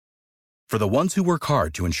For the ones who work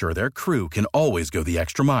hard to ensure their crew can always go the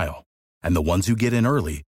extra mile, and the ones who get in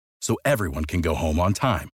early so everyone can go home on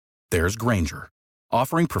time, there's Grainger,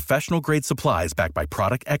 offering professional-grade supplies backed by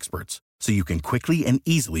product experts so you can quickly and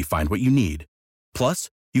easily find what you need. Plus,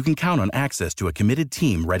 you can count on access to a committed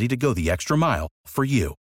team ready to go the extra mile for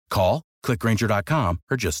you. Call, click Grainger.com,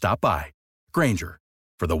 or just stop by. Grainger,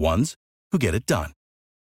 for the ones who get it done.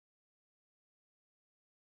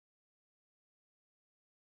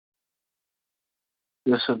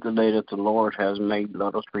 This is the day that the Lord has made.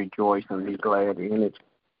 Let us rejoice and be glad in it.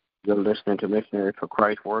 You're listening to Missionaries for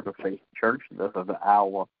Christ Word of Faith Church. This is the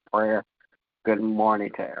hour of prayer. Good morning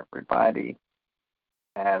to everybody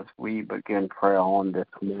as we begin prayer on this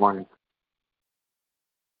morning.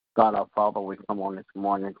 God our Father, we come on this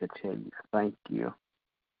morning to tell you thank you.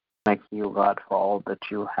 Thank you, God, for all that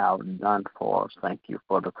you have done for us. Thank you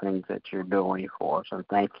for the things that you're doing for us. And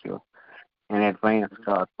thank you in advance,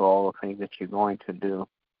 God, for all the things that you're going to do.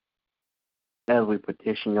 As we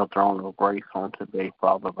petition your throne of grace on today,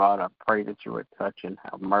 Father God, I pray that you would touch and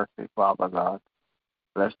have mercy, Father God.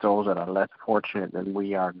 Bless those that are less fortunate than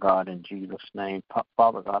we are, God, in Jesus' name.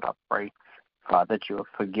 Father God, I pray, God, that you would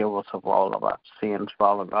forgive us of all of our sins,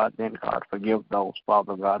 Father God. Then, God, forgive those,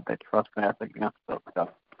 Father God, that trespass against us,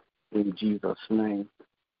 God, in Jesus' name.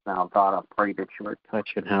 Now, God, I pray that you would touch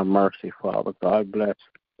and have mercy, Father God. Bless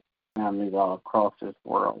families all across this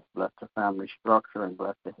world. Bless the family structure and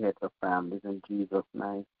bless the heads of families in Jesus'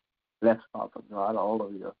 name. Bless, Father God, all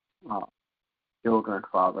of your children,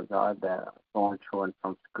 Father God, that are going to and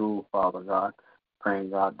from school, Father God.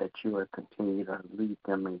 Praying, God, that you would continue to lead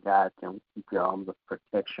them and guide them. Keep your arms of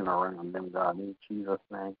protection around them, God, in Jesus'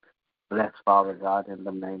 name. Bless, Father God, in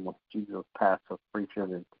the name of Jesus, pastors, preachers,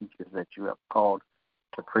 and teachers that you have called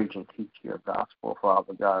to preach and teach your gospel,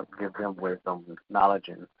 Father God. Give them wisdom, knowledge,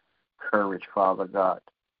 and courage, Father God,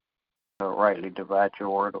 to rightly divide your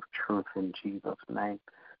word of truth in Jesus' name.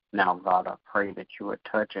 Now, God, I pray that you would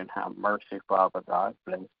touch and have mercy, Father God.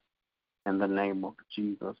 Bless in the name of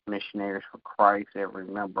Jesus, Missionaries for Christ, every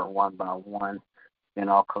member one by one, and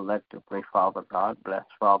all collectively, Father God. Bless,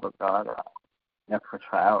 Father God, our efforts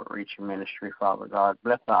for outreach ministry, Father God.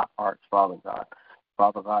 Bless our hearts, Father God.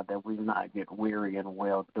 Father God, that we not get weary in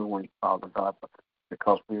well-doing, Father God,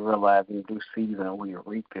 because we realize in due season we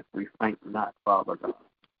reap if we faint not, Father God.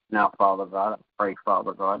 Now, Father God, I pray,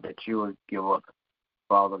 Father God, that you would give us,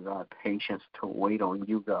 Father God, patience to wait on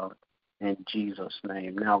you, God, in Jesus'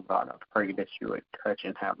 name. Now, God, I pray that you would touch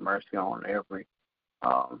and have mercy on every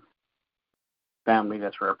family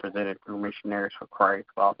that's represented through Missionaries for Christ,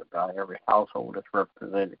 Father God, every household that's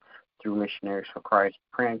represented through Missionaries for Christ.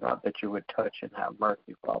 Praying, God, that you would touch and have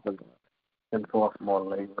mercy, Father God. Send forth more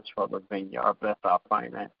laborers for the vineyard. Bless our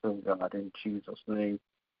finances, God, in Jesus' name.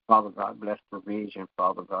 Father God, bless the vision,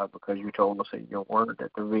 Father God, because you told us in your word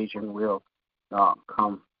that the vision will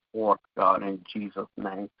come forth, God, in Jesus'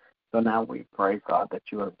 name. So now we pray, God, that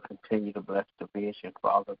you will continue to bless the vision,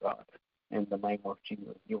 Father God, in the name of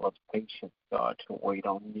Jesus. Give us patience, God, to wait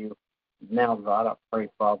on you. Now, God, I pray,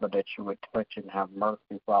 Father, that you would touch and have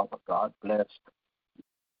mercy, Father God. Bless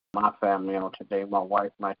my family on today, my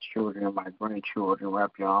wife, my children, my grandchildren.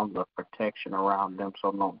 Wrap your arms of protection around them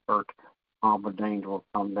so no hurt, harm, or danger will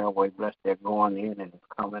come their way. Bless their going in and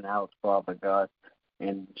coming out, Father God,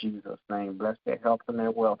 in Jesus' name. Bless their health and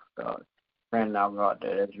their wealth, God. Praying now, God,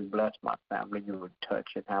 that as you bless my family, you would touch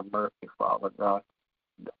and have mercy, Father God.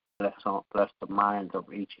 Bless the minds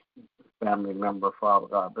of each family member, Father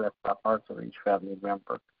God. Bless the hearts of each family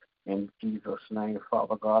member. In Jesus' name,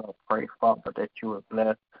 Father God, I pray, Father, that you would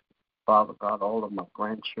bless, Father God, all of my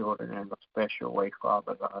grandchildren in a special way,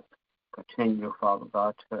 Father God. Continue, Father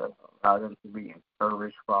God, to allow them to be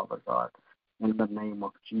encouraged, Father God. In the name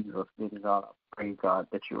of Jesus, then God, I pray, God,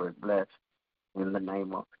 that you would bless. In the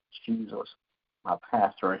name of Jesus, my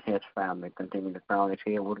pastor and his family continue to crown his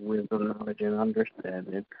head with wisdom, knowledge, and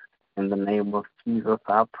understanding. In the name of Jesus,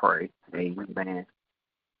 I pray. Amen.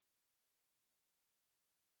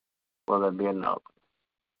 Will there be another?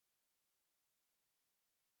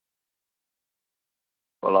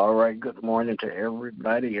 Well, all right. Good morning to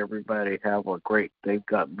everybody. Everybody have a great day.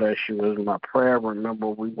 God bless you is my prayer. Remember,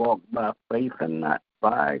 we walk by faith and not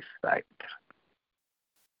by sight.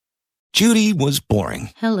 Judy was boring.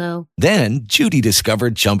 Hello. Then Judy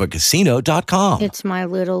discovered ChumbaCasino.com. It's my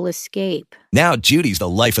little escape. Now Judy's the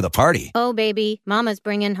life of the party. Oh, baby, mama's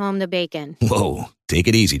bringing home the bacon. Whoa, take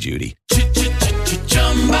it easy, Judy.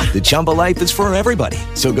 The Chumba life is for everybody.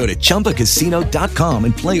 So go to ChumbaCasino.com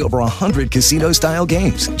and play over 100 casino-style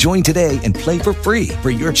games. Join today and play for free for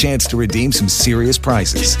your chance to redeem some serious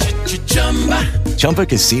prizes.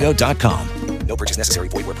 ChumbaCasino.com. No purchase necessary.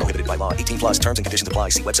 Void where prohibited by law. 18 plus terms and conditions apply.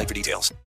 See website for details.